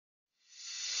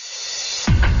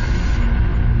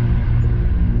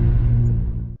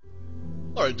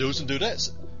Alright, dudes and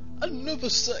dudettes. Another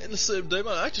set in the same day,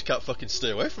 man. I just can't fucking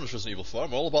stay away from this Resident Evil 4.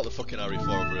 I'm all about the fucking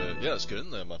RE4 over here. Yeah, let's get in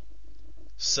there, man.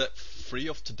 Set 3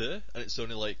 of today, and it's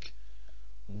only like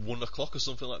 1 o'clock or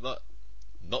something like that.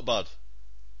 Not bad.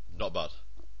 Not bad.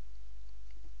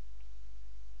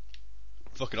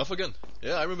 Fucking off again.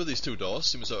 Yeah, I remember these two doors.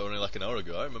 Seems like only like an hour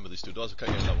ago. I remember these two doors. I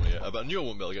can't get in that one yet. But I knew I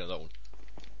wouldn't be able to get in that one.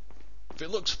 If it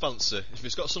looks fancy, if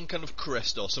it's got some kind of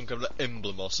crest or some kind of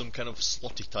emblem or some kind of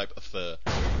slotty type affair,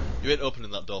 you ain't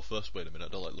opening that door first. Wait a minute,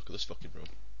 I don't like look at this fucking room.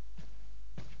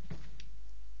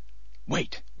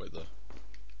 Wait there.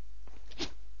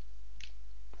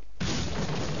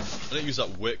 I need to use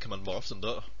that wait command more often,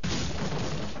 don't I?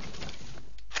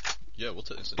 Yeah, we'll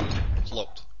take this in. It's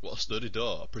locked. What a sturdy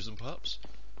door. A prison, perhaps?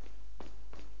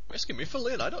 You're asking me for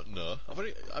Lane? I don't know.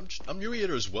 I'm new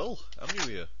here as well. I'm new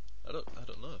here. I don't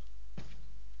know.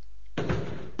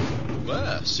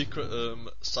 Where? Secret,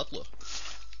 Saddler.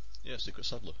 Yeah, Secret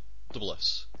Saddler. Double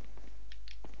S.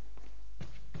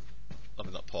 I'm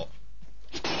in that pot.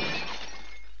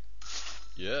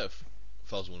 Yeah,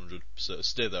 1100.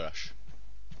 Stay there, Ash.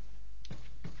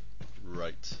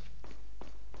 Right.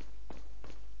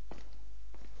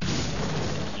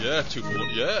 Yeah, 2 for 1.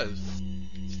 Yeah.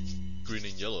 Green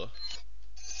and yellow.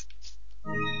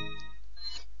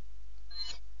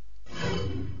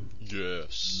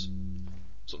 Yes.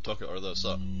 So I'm talking about that's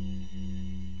that.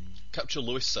 Capture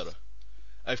Lois Sarah.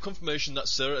 I have confirmation that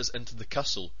Sarah has entered the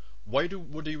castle. Why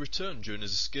would he return during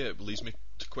his escape? Leads me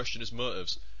to question his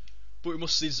motives. But we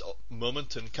must seize the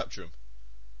moment and capture him.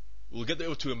 We'll get the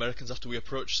other 2 Americans after we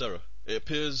approach Sarah. It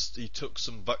appears he took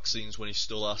some vaccines when he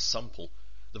stole our sample.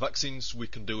 The vaccines we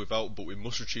can do without, but we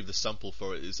must retrieve the sample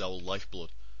for it is our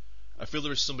lifeblood. I feel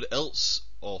there is somebody else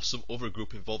or some other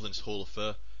group involved in this whole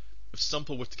affair. If the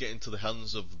sample were to get into the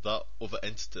hands of that other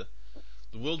entity,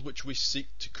 the world which we seek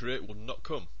to create would not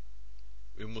come.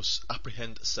 We must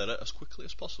apprehend Sarah as quickly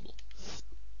as possible.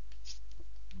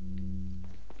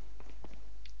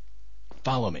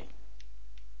 Follow me.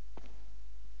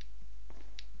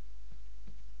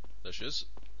 There she is.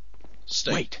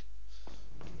 Stay. Wait.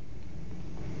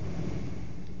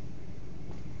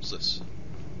 What's this?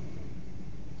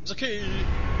 There's a key!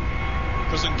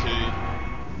 Prison key.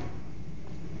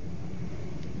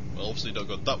 Well, obviously you don't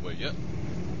go that way yet.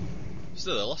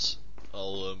 Stay there, lass.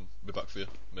 I'll be back for you,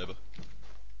 maybe.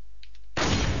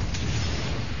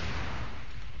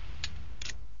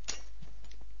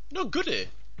 No goodie!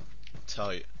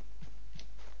 Tight.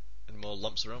 Any more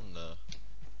lamps around? No.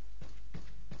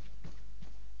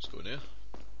 Let's go in here.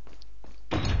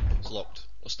 It's locked.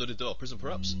 Or study door. Prison,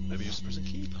 perhaps? Maybe use the prison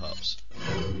key, perhaps?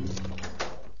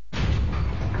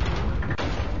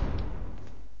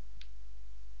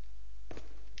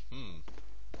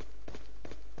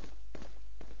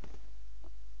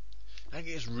 I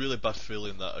get this really bad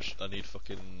feeling that I need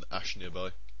fucking Ash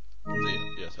nearby.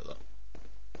 Yeah, take that.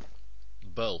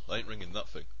 Bell. I ain't ringing that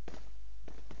thing.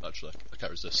 Actually, I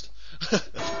can't resist.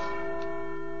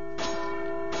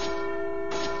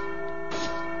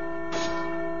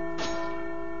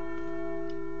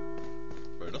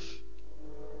 Fair enough.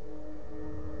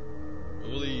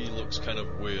 Willie looks kind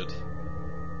of weird.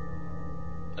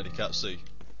 And he can't see.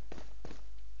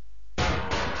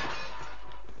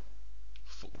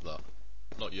 Fuck that.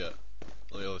 Not yet.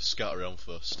 Let me scatter around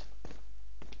first.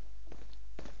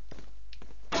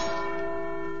 Can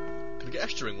I get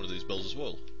Ash to ring one of these bells as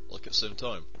well? Like at the same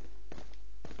time?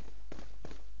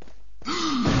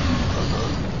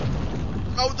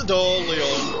 Out the door,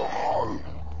 Leon!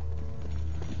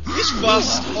 He's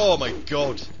fast! Oh my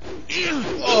god!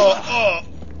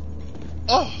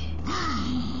 Oh!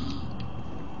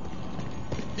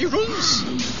 He runs!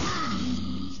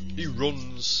 He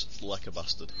runs like a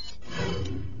bastard.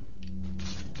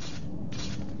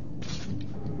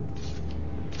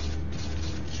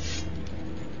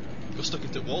 Got stuck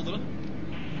into the wall, didn't I?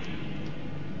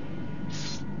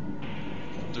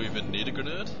 Do we even need a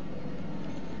grenade?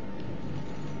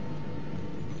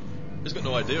 He's got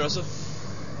no idea, has he?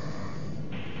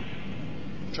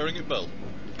 Try ringing bell.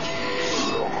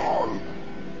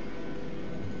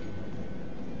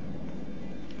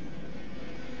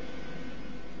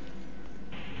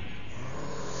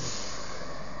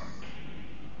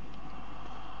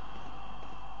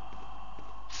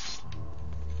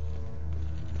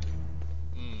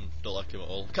 Don't like him at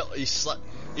all.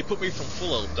 He put me from full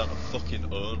health down to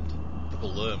fucking owned. Proper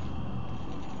lame.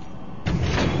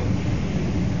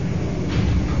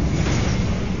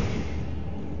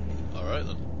 Alright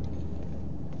then.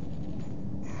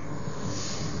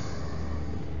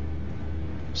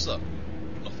 What's that?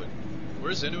 Nothing.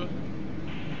 Where is he anyway?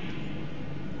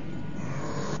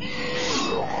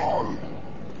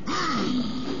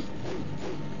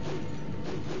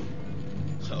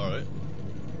 Alright.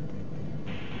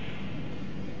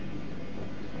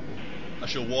 I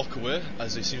shall walk away,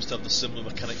 as he seems to have the similar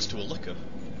mechanics to a liquor.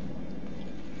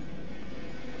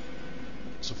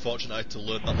 It's unfortunate I had to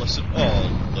learn that lesson.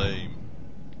 Oh, lame.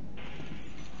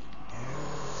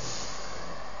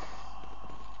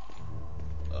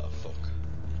 Ah, fuck.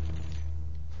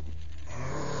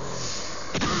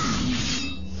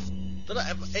 Did that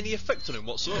have any effect on him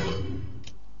whatsoever?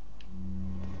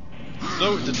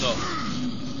 No, it did not.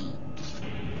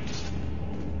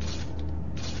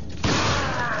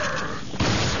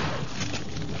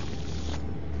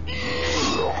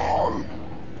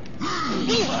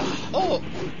 Oh,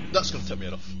 that's gonna take me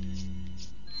head off.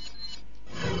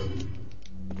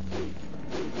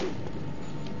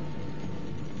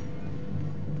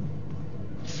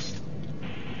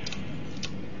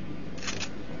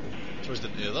 Toys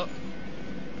didn't hear that.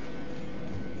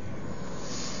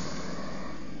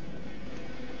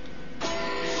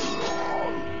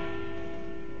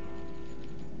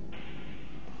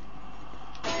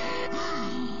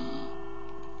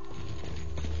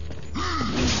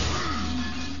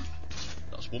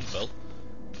 That's one bell.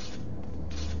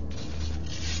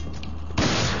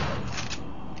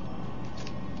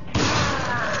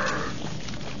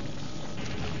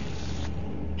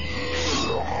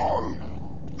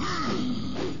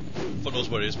 Fuck knows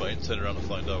where he is, but I ain't turning around to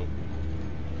find out.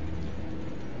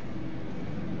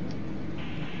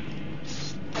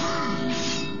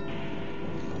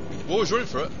 Whoa, he's running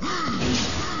for it.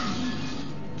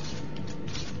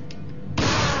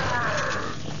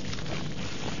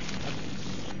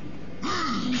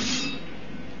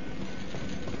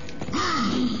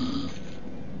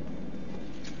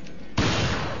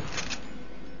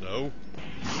 No.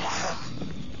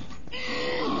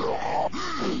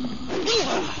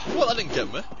 What? That didn't get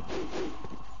me.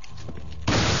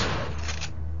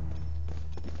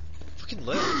 Fucking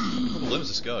lame. How lame is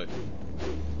this guy?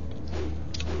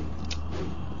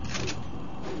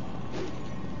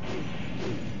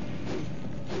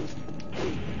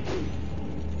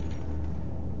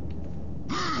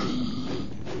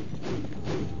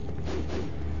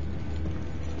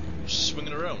 Just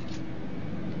swinging around.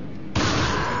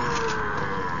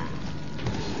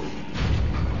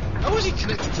 How is he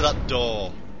connected to that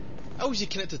door? How is he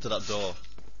connected to that door?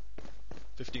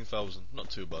 15,000, not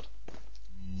too bad.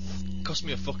 Cost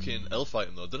me a fucking elf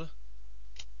item though, didn't it?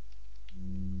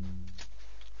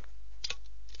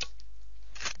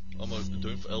 What am I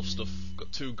doing for elf stuff?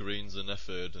 Got 2 greens, an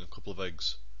effort, and a couple of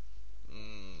eggs.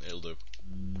 It'll do.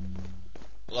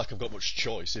 Not like I've got much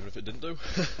choice, even if it didn't do.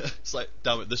 It's like,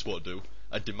 damn it, this won't do.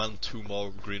 I demand 2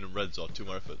 more green and reds or 2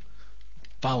 more effort.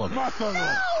 Follow me.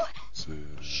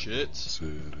 Shit.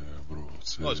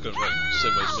 Oh, it's going right.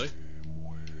 Same way as me.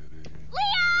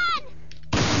 Leon!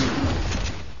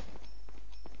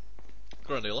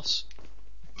 Go on, Neelis.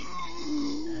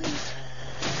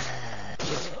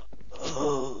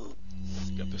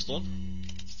 Get a pistol on.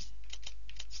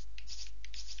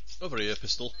 Over here,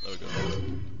 pistol. There we go.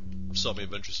 I've started my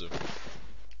inventory soon.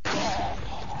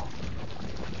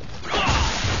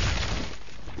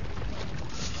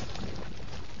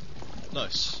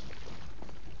 Nice.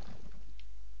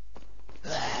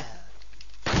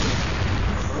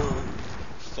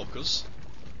 Fuckers.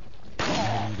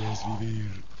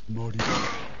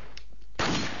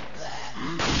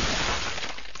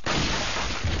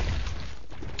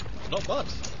 Not bad.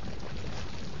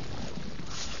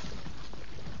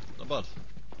 Not bad.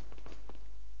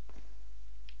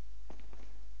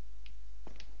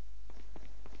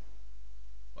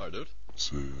 Alright, dude.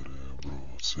 Shut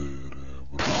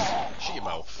your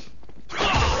mouth.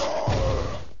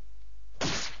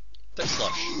 Take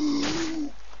slash.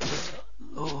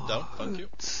 Down, thank you.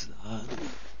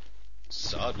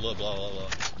 Sad, blah blah blah blah.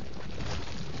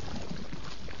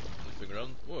 Anything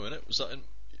around? Wait a minute, was that in.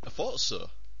 I thought so.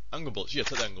 Angle bullets, yeah,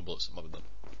 take the angle bullets. I'm having them.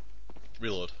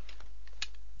 Reload.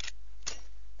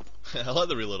 I like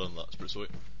the reload on that, it's pretty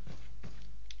sweet.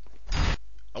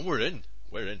 And we're in.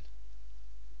 We're in.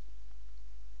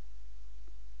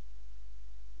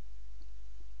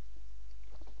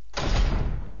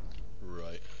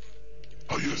 Right.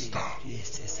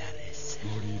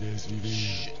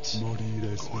 Shit.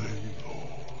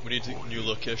 We need a new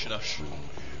location, Ash.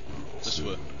 This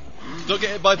way. Don't get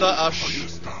hit by that, Ash.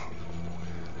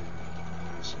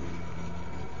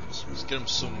 Let's get him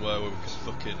somewhere where we can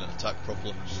fucking attack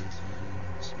properly.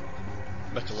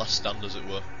 Make a last stand, as it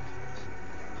were.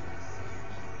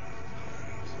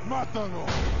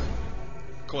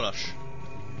 Come on, Ash.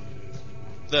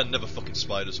 They're never fucking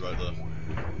spiders right there.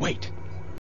 Wait.